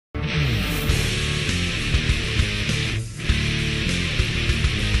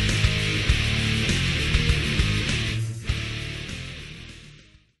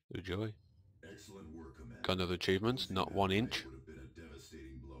got another achievement, not 1 inch.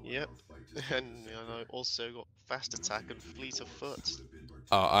 Yep. And I also got fast attack and fleet of foot.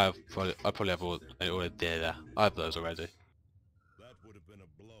 Oh, I probably have all there. I have those already. That would have been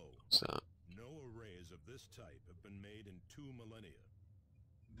a blow. So No arrays of this type have been made in 2 millennia.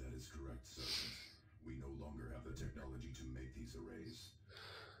 That is correct, Sergeant. We no longer have the technology to make these arrays.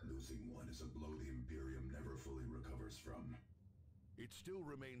 Losing one is a blow the Imperium never fully recovers from. It still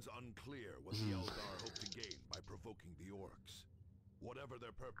remains unclear what the Eldar hope to gain by provoking the orks. Whatever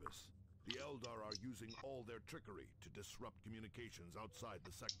their purpose, the Eldar are using all their trickery to disrupt communications outside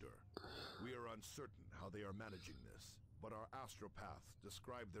the sector. We are uncertain how they are managing this, but our astropaths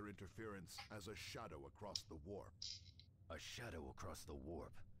describe their interference as a shadow across the warp. A shadow across the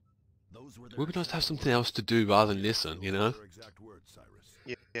warp. Those were it would be nice to have something else to do rather than listen, you know? Their exact words, Cyrus.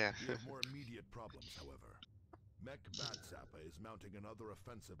 Yeah. We have more immediate problems, however. Mech Badsappa is mounting another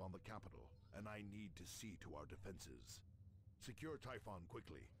offensive on the capital, and I need to see to our defenses. Secure Typhon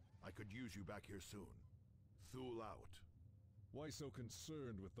quickly. I could use you back here soon. Thule out. Why so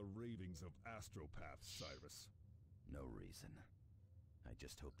concerned with the ravings of astropaths, Cyrus? No reason. I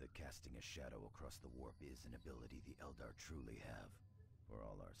just hope that casting a shadow across the warp is an ability the Eldar truly have, for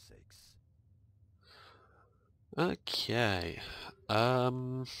all our sakes. Okay.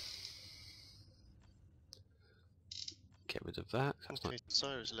 Get rid of that. That's Okay, not...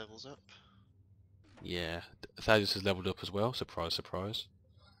 Cyrus levels up. Yeah, Thaddeus has leveled up as well. Surprise, surprise.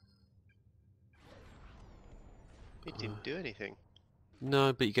 He didn't do anything.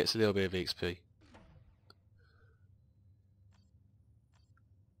 No, but he gets a little bit of XP.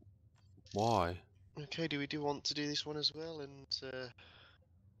 Why? Okay, do we want to do this one as well and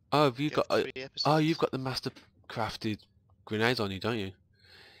Oh, have you get got? 3 Oh, episodes? you've got the master crafted grenades on you, don't you?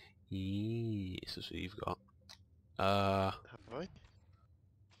 Yes, that's what you've got. Have I?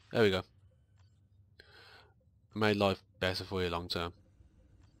 There we go. Made life better for you long term.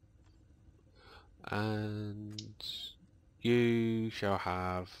 And you shall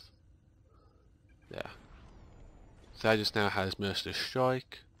have. Yeah. Thaddeus now has Merciless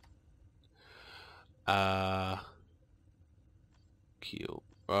Strike. Kill.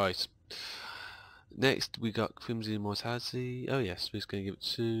 Right. Next we got Crimson Immortality. Oh yes, we're just going to give it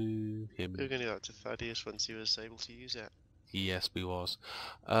to him. We were going to go out to Thaddeus once he was able to use it. Yes, we was.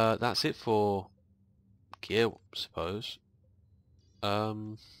 That's it for gear, I suppose.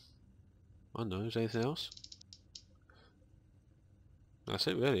 I don't know, is there anything else? That's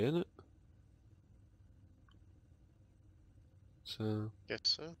it really, isn't it? So, Guess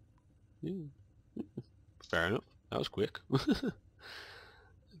so. yeah. Fair enough. That was quick.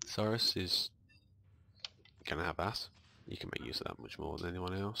 Cyrus is gonna have that. You can make use of that much more than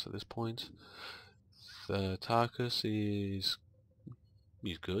anyone else at this point. The Tarkus is...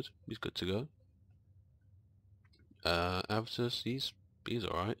 he's good. He's good to go. Avitus, he's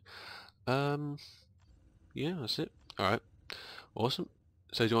alright. Yeah, that's it. Alright. Awesome.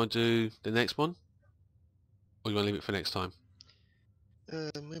 So do you want to do the next one? Or do you want to leave it for next time?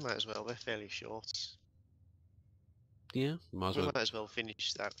 We might as well. They're fairly short. Yeah, might as We well. might as well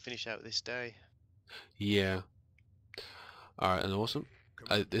finish out this day. Yeah. Alright, and awesome.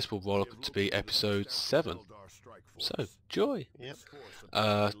 This will roll up to be episode 7. So, joy!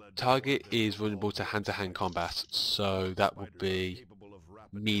 Yep. Target is vulnerable to hand combat, so that would be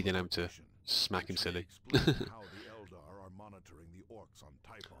me then having to smack him silly.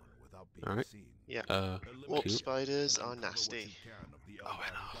 Alright. Yeah. Warp cool. spiders are nasty. Oh, I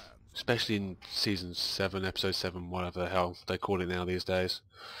know. Especially in season 7, episode 7, whatever the hell they call it now these days.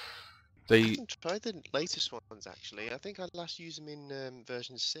 I They... haven't tried the latest ones actually. I think I last used them in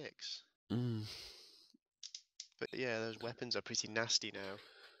version 6. But yeah, those weapons are pretty nasty now.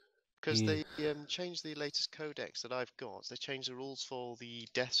 Because Yeah. they changed the latest codex that I've got. They changed the rules for the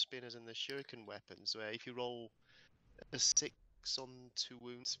death spinners and the shuriken weapons, where if you roll a 6 on 2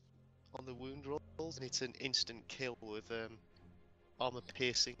 wounds on the wound rolls, and it's an instant kill with armor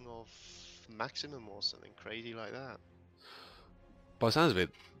piercing of maximum or something crazy like that. By the sounds of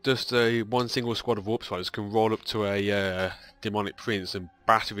it, just one single squad of warp spiders can roll up to a demonic prince and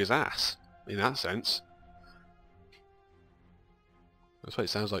batter his ass, in that sense. That's what it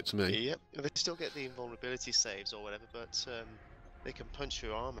sounds like to me. Yep, they still get the invulnerability saves or whatever, but they can punch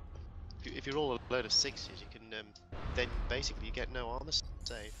through armor. If you roll a load of 6s, you can then basically you get no armor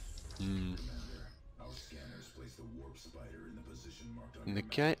save.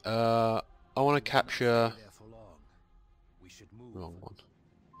 Okay, I want to capture... wrong one.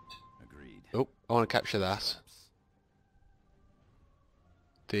 Agreed. Oh, I want to capture that.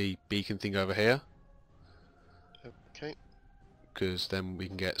 The beacon thing over here. Okay. Because then we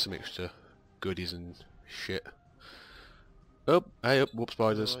can get some extra goodies and Shit. Oh, hey up, warp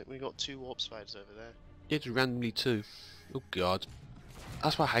spiders. Alright, we got 2 warp spiders over there. Yeah, just randomly 2. Oh god.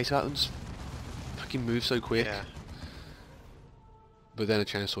 That's what I hate about them, just fucking move so quick. Yeah. But then a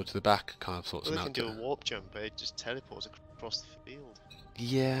chainsaw to the back kind of sorts Well, they them can out. do a warp jump, but it just teleports across the field.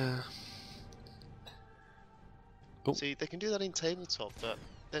 Yeah. Oh. See, they can do that in tabletop, but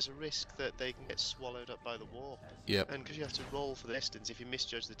there's a risk that they can get swallowed up by the warp. Yep. And because you have to roll for the distance, if you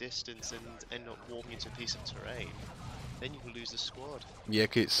misjudge the distance and end up walking into a piece of terrain, then you can lose the squad. Yeah,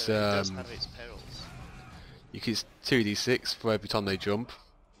 'cause it's So it does have its perils. it's 2d6 for every time they jump,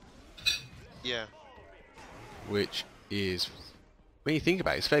 Yeah. which is, when you think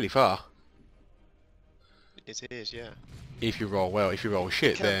about it, it's fairly far. It is, yeah. If you roll well. If you roll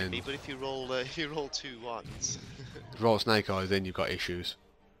shit, It can then be, but if you roll 2 ones, roll snake eyes, then you've got issues.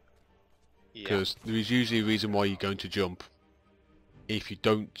 yeah. Because there is usually a reason why you're going to jump. If you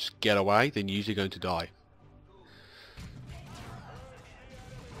don't get away, then you're usually going to die.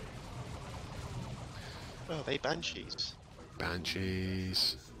 Oh, they banshees.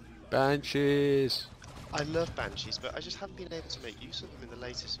 Banshees. Banshees. I love banshees, but I just haven't been able to make use of them in the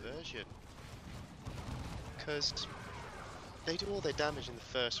latest version. Because they do all their damage in the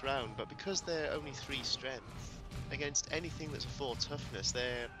first round, but because they're only 3 strength, against anything that's a 4 toughness,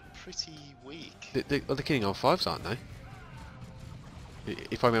 they're pretty weak. They're killing on 5s, aren't they?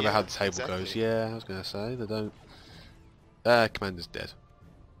 If I remember Yeah, how the table exactly. goes. Yeah, I was going to say, they don't. Commander's dead.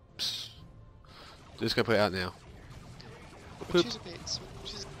 Psst. Just go put it out now. Which is a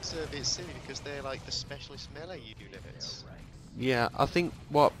bit silly because they're like the specialist melee units. Yeah, I think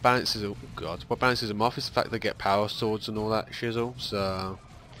what balances them off is the fact they get power swords and all that shizzle.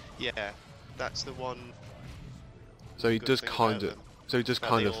 Yeah, that's the one. So he good does thing kind about of. them, So he does that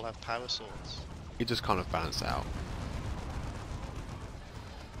kind they of. all have power swords. He does kind of balance it out.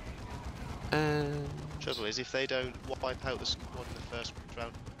 And Trouble is, if they don't wipe out the squad in the first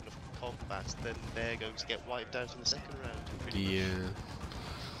round of combat, then they're going to get wiped out in the second round. Pretty much. yeah,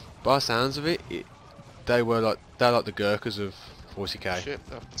 by the sounds of it, they're like the Gurkhas of 40k. Ship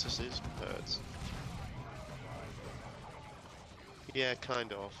apprentices, birds. Yeah,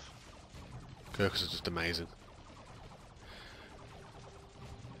 kind of. Gurkhas are just amazing.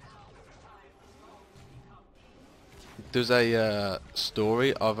 There's a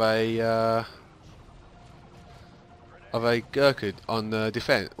story of a Gurkha on the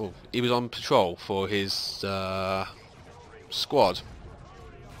defense. Well, he was on patrol for his squad.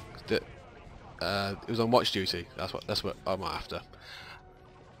 That it was on watch duty. That's what I'm after.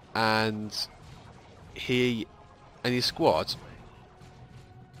 And he and his squad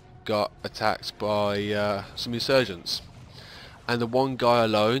got attacked by some insurgents, and the one guy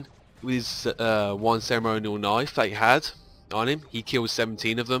alone with his one ceremonial knife that he had on him, he killed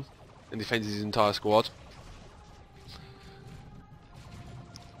 17 of them and defended his entire squad.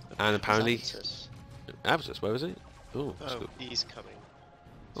 And apparently, Xanatus. Abscess, where was it? Oh, Oh, he's coming.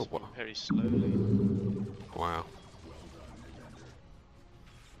 Oh, wow. Very slowly. Wow.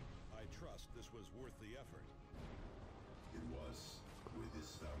 I trust this was worth the effort. It was. With this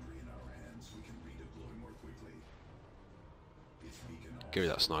foundry in our hands, we can redeploy more quickly. Its beacon Give me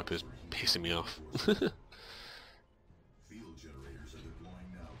that sniper's pissing me off. Field generators are deploying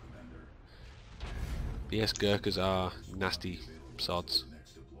now, Commander. Yes, Gurkhas are nasty sods.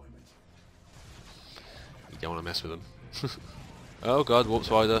 Next deployment. You don't want to mess with them. Oh god, warp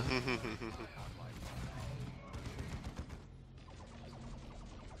spider. Do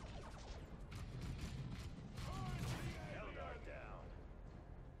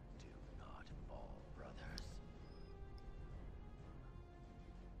not fall, brothers.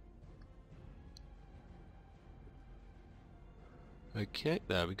 Okay,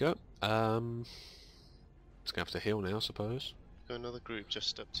 there we go. Just gonna have to heal now, I suppose. Got another group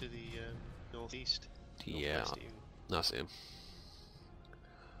just up to the northeast. Yeah, Northwest even. that's him.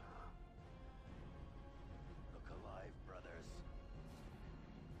 Look alive, brothers.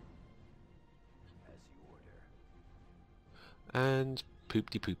 As you order. And poop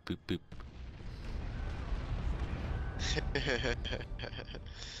de poop poop poop.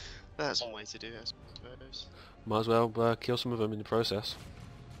 That's one way to do it, I suppose. Might as well kill some of them in the process.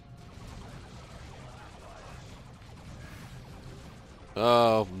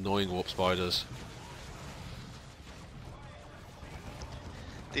 Oh, annoying warp spiders.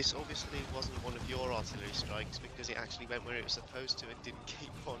 This obviously wasn't one of your artillery strikes because it actually went where it was supposed to and didn't keep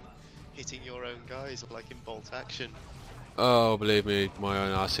on hitting your own guys like in bolt action. Oh, believe me, my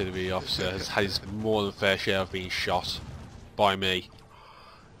own artillery officer has had his more than fair share of being shot by me.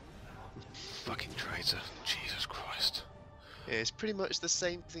 Fucking traitor. Jesus Christ. Yeah, it's pretty much the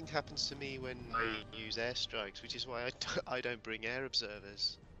same thing happens to me when I use airstrikes, which is why I don't bring air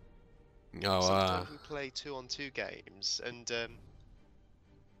observers. Oh, Sometimes we play 2-on-2 games, and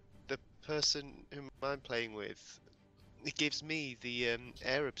the person whom I'm playing with, it gives me the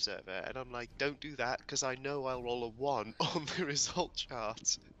air observer, and I'm like, don't do that, because I know I'll roll a 1 on the result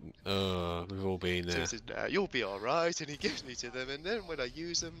chart. we've all been So there. he says, nah, you'll be alright, and he gives me to them, and then when I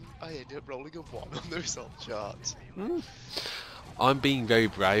use them, I end up rolling a 1 on the result chart. I'm being very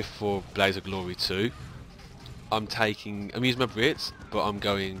brave for Blaze of Glory 2. I'm using my Brits, but I'm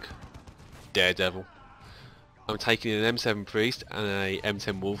going Daredevil. I'm taking an M7 Priest and a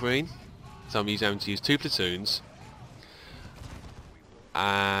M10 Wolverine. So I'm having to use 2 platoons.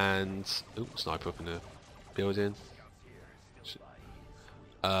 And... ooh, sniper up in the building.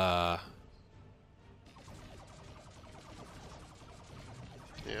 Yeah,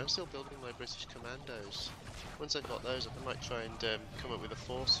 I'm still building my British Commandos. Once I've got those up, I might try and come up with a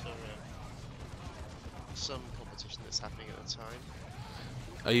force for some competition that's happening at the time.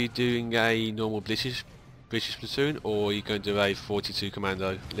 Are you doing a normal British platoon, or are you going to do a 42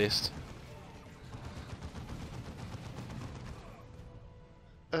 commando list?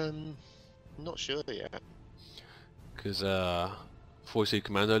 Not sure yet. Because 42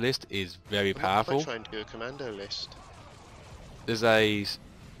 commando list is very I might powerful. try and do a commando list. There's a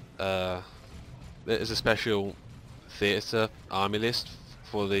special theatre army list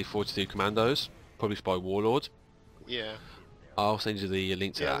for the 42 commandos, published by Warlord. Yeah. I'll send you the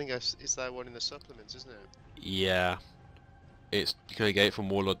link to Yeah, I that. think it's that one in the supplements, isn't it? Yeah, you can only get it from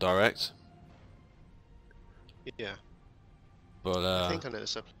Warlord Direct. Yeah. But I think I know the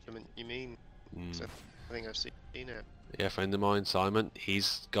supplement you mean. So I think I've seen it. yeah, a friend of mine, Simon,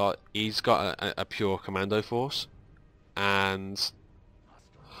 he's got a pure commando force, and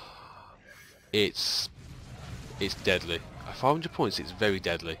it's deadly. At 500 points, it's very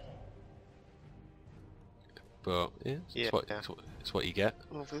deadly. But yeah, it's what you get.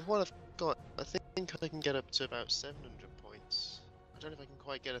 Well, with what I've got, I think I can get up to about 700 points. I don't know if I can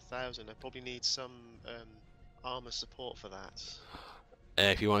quite get 1,000. I probably need some armor support for that.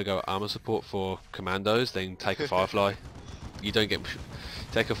 If you want to go armor support for commandos, then take a Firefly. You don't get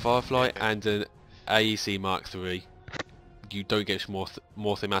take a Firefly and an AEC Mark III. You don't get more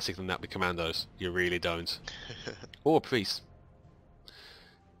thematic than that with commandos. You really don't. Or a priest.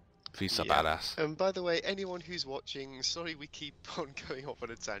 Priests are badass. And by the way, anyone who's watching, sorry we keep on going off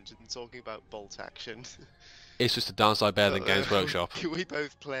on a tangent and talking about bolt action. It's just a downside better than Games Workshop. We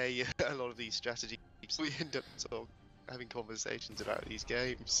both play a lot of these strategies. We end up having conversations about these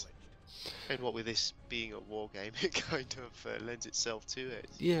games. And what with this being a war game, it kind of lends itself to it.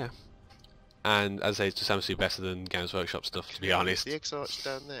 Yeah. And as I say, it just sounds to be better than Games Workshop stuff, to be honest. The X-Arch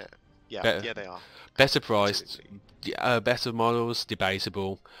down there. Yeah, Better, yeah, they are. Better priced, better models,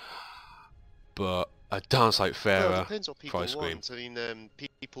 debatable, but a darn sight fairer Well, it depends what people price screen. want. I mean,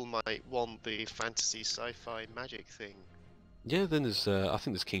 people might want the fantasy, sci-fi, magic thing. Yeah, then there's I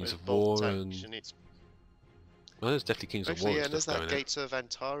think there's Kings of Bolt War and action, it's... well, there's definitely Kings of War Actually, yeah, and and stuff there's that going in. Gates of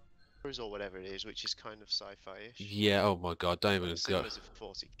Antares or whatever it is, which is kind of sci-fi-ish. Yeah, oh my god, don't even go. Similar to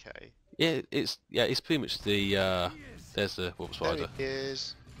 40k. Yeah, it's pretty much the there's the Warp Spider. There he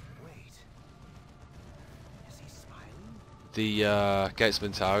is. The Gates of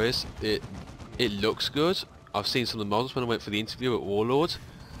Antares, it looks good. I've seen some of the models when I went for the interview at Warlord.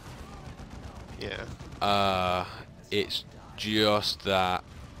 Yeah. It's just that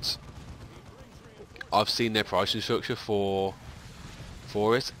I've seen their pricing structure for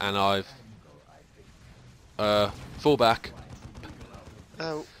it, and I've fall back.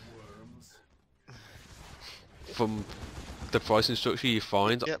 Oh. From the pricing structure you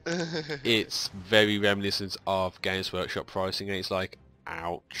find, Yep. it's very reminiscent of Games Workshop pricing, and it's like,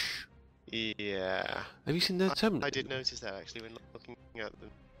 ouch. Yeah. Have you seen the terminal? I did notice that actually when looking at them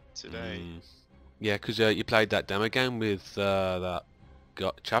today. Yeah, because you played that demo game with that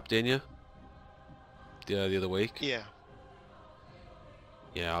chap, didn't you? The other week. Yeah.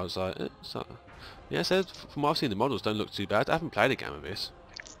 Yeah, I was like, yeah, so from what I've seen, the models don't look too bad. I haven't played a game of this.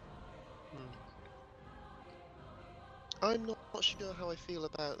 I'm not sure how I feel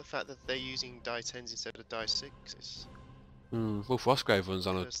about the fact that they're using die 10s instead of die 6s. Well, Frostgrave runs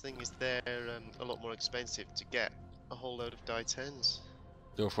on a... The thing is they're a lot more expensive to get a whole load of die 10s.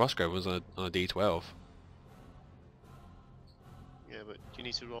 Well, Frostgrave runs on a D12. Yeah, but you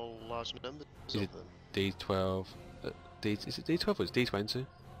need to roll large numbers Is of it them. D12? Is it D12 or is it D20? No,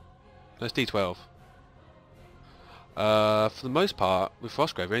 it's D12. For the most part, with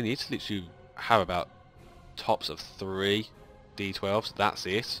Frostgrave, you only need to literally have about tops of 3 D12s. That's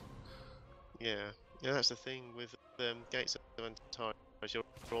it. Yeah. Yeah, that's the thing with Gates of Antares. You're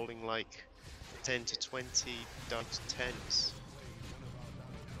rolling like 10 to 20 dice 10s.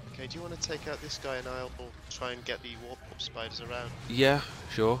 Okay, do you want to take out this guy and I'll try and get the warp spiders around? Yeah,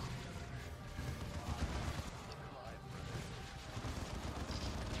 sure.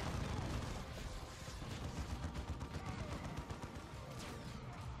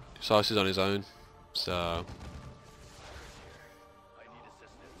 Silas is on his own, so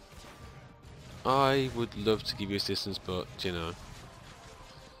I would love to give you assistance, but you know.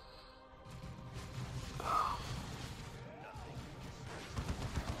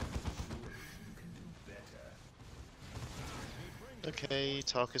 Okay,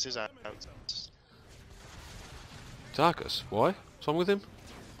 Tarkus is out. Tarkus, why? What's wrong with him?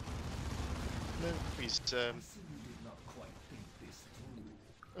 No, he's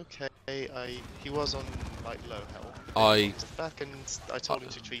okay. He was on like low health. He's back, and I told him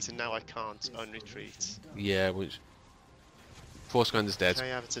to retreat, and now I can't unretreat. Yeah, which Force Commander's dead. Okay,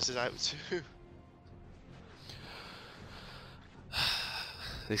 Avitus is out too.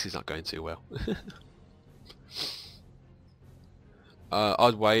 This is not going too well.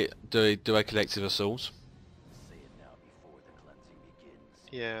 I'd wait. Do a collective assault.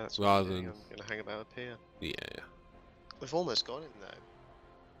 Yeah, that's rather what I'm than doing. I'm gonna hang about up here. Yeah. We've almost got him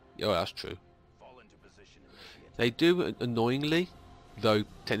though. Oh, that's true. They do annoyingly, though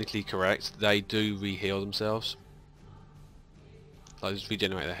technically correct. They do re-heal themselves. Like just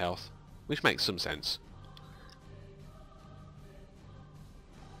regenerate their health, which makes some sense.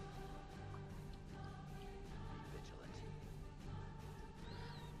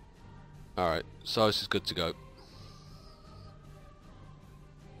 Alright, so this is good to go.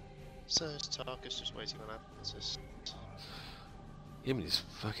 So is Tarkus just waiting on Avitus? Him and his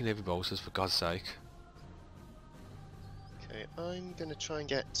fucking heavy bolsters, for God's sake. Okay, I'm gonna try and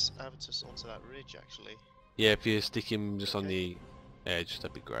get Avitus onto that ridge actually. Yeah, if you stick him just on the edge,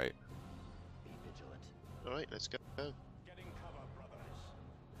 that'd be great. Alright, let's go.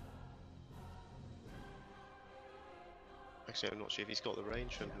 Actually, I'm not sure if he's got the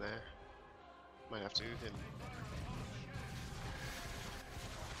range from there. Might have to move him.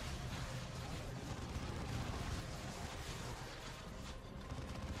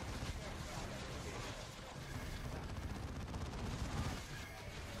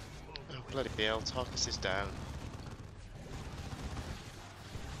 Oh bloody hell, Tarkus is down.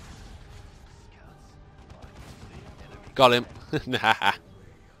 Got him. Nah.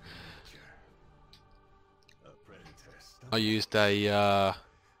 I used a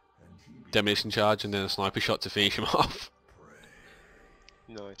demolition charge and then a sniper shot to finish him off.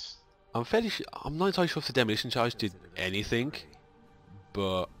 Nice. I'm not entirely sure if the demolition charge did anything,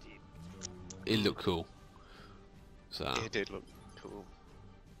 but it looked cool. So It did look cool.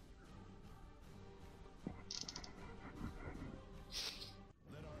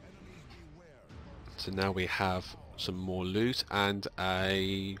 So now we have some more loot and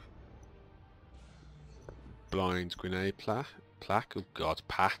a blind grenade plaque. Oh god,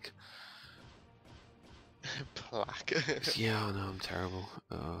 pack. Plaque. Yeah, I know, I'm terrible.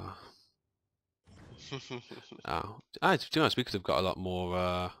 To be honest, we could have got a lot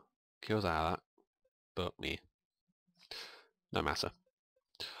more kills out of that, but me, no matter.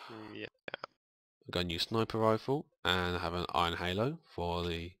 Yeah. I've got a new sniper rifle, and I have an iron halo for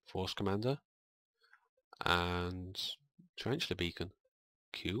the Force Commander, and tarantula beacon.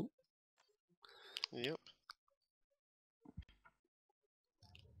 Cool. Yep.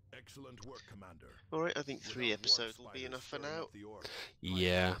 Excellent work, Commander. Alright, I think 3 episodes will be enough for now.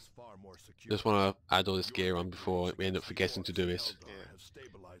 Yeah. Just want to add all this gear on before we end up forgetting to do it. Yeah.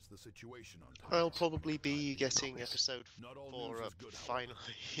 I'll probably be getting episode 4 up finally.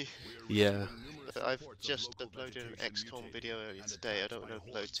 Yeah. I've just uploaded an XCOM video earlier today. I don't want to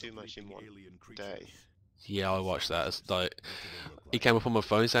upload too much in one day. Yeah, I watched that. It's like, he came up on my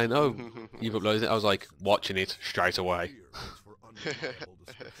phone saying, "Oh, you've uploaded it." I was like, watching it straight away.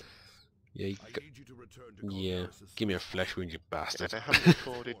 Yeah, yeah. Give me a flesh wound, you bastard. I haven't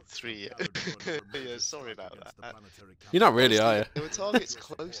recorded 3 yet. Yeah, sorry about that. You're not really, are you? There were targets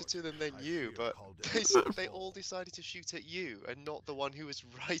closer to them than you, but they all decided to shoot at you and not the one who was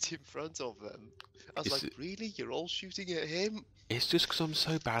right in front of them. I was like, really? You're all shooting at him? It's just because I'm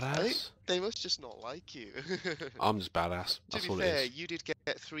so badass. They must just not like you. I'm just badass. That's all to be fair, it is. you did get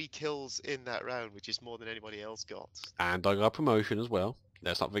 3 kills in that round, which is more than anybody else got. And I got a promotion as well.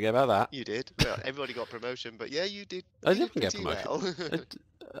 Let's not forget about that. You did. Well, everybody got promotion, but yeah, you did. I You didn't get pretty promotion. well.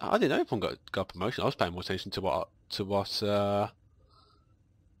 I didn't know everyone got promotion. I was paying more attention to what I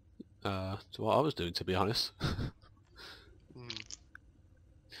was doing, to be honest.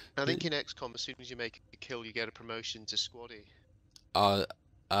 I think in XCOM, as soon as you make a kill, you get a promotion to squaddy. I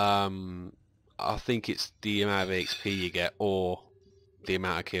think it's the amount of XP you get or the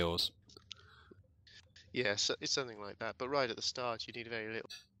amount of kills. Yeah, so it's something like that. But right at the start, you need very little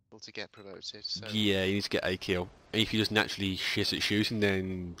to get promoted. So Yeah, you need to get a kill. And if you're just naturally shit at shooting,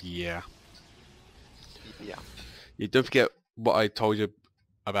 then yeah. yeah. You don't forget what I told you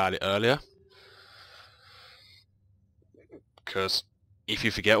about it earlier. Because if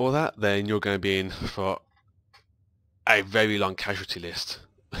you forget all that, then you're going to be in for a very long casualty list.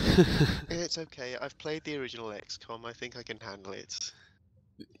 It's okay. I've played the original XCOM. I think I can handle it.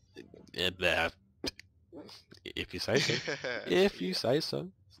 Yeah, there. If you say so. If you say so.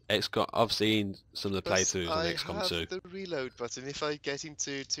 XCOM. I've seen some of the Plus, playthroughs on XCOM I 2. have the reload button if I get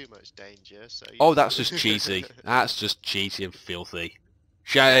into too much danger. So Oh, that's just cheaty. That's just cheaty and filthy. No,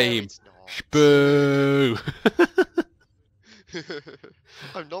 Shame. it's not. Boo.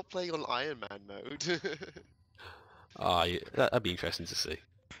 I'm not playing on Iron Man mode. Ah, yeah, that'd be interesting to see.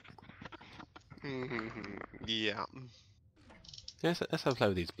 Yeah. Let's have a play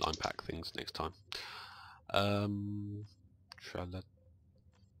with these blind pack things next time. There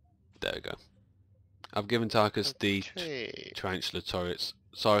we go. I've given Tarkus the Okay. tarantula turrets.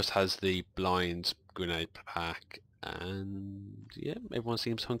 Cyrus has the blind grenade pack, and yeah, everyone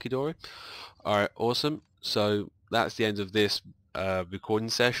seems hunky-dory. Alright, awesome. So that's the end of this recording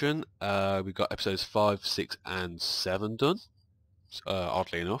session. We've got episodes 5, 6 and 7 done,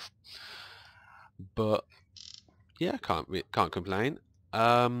 oddly enough. But yeah, can't complain.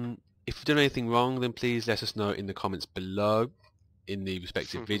 If you've done anything wrong, then please let us know in the comments below in the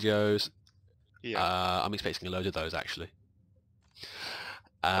respective videos. Yeah. I'm expecting a load of those actually.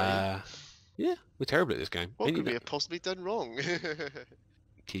 Are Yeah, we're terrible at this game. What could we have possibly done wrong?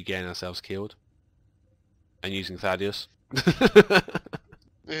 Keep getting ourselves killed and using Thaddeus. I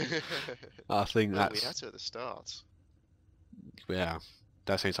think Well, we that's had to at the start. yeah.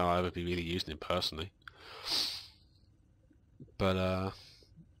 That's the only time I'll ever be really using him personally. But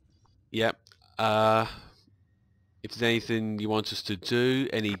yeah. If there's anything you want us to do,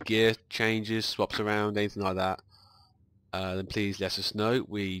 any gear changes, swaps around, anything like that, then please let us know.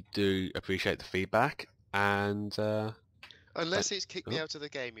 We do appreciate the feedback, and Unless it's kicked me out of the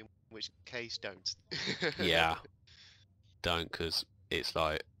game, in which case don't. yeah, don't, because it's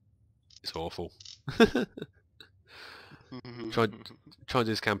like it's awful. Trying to do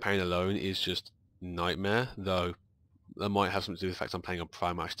this campaign alone is just nightmare, though that might have something to do with the fact I'm playing on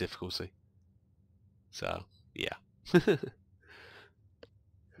Prime Match difficulty. So yeah.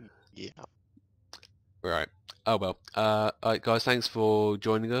 Yeah. Right. Oh well. Alright guys, thanks for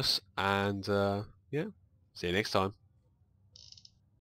joining us, and yeah, see you next time.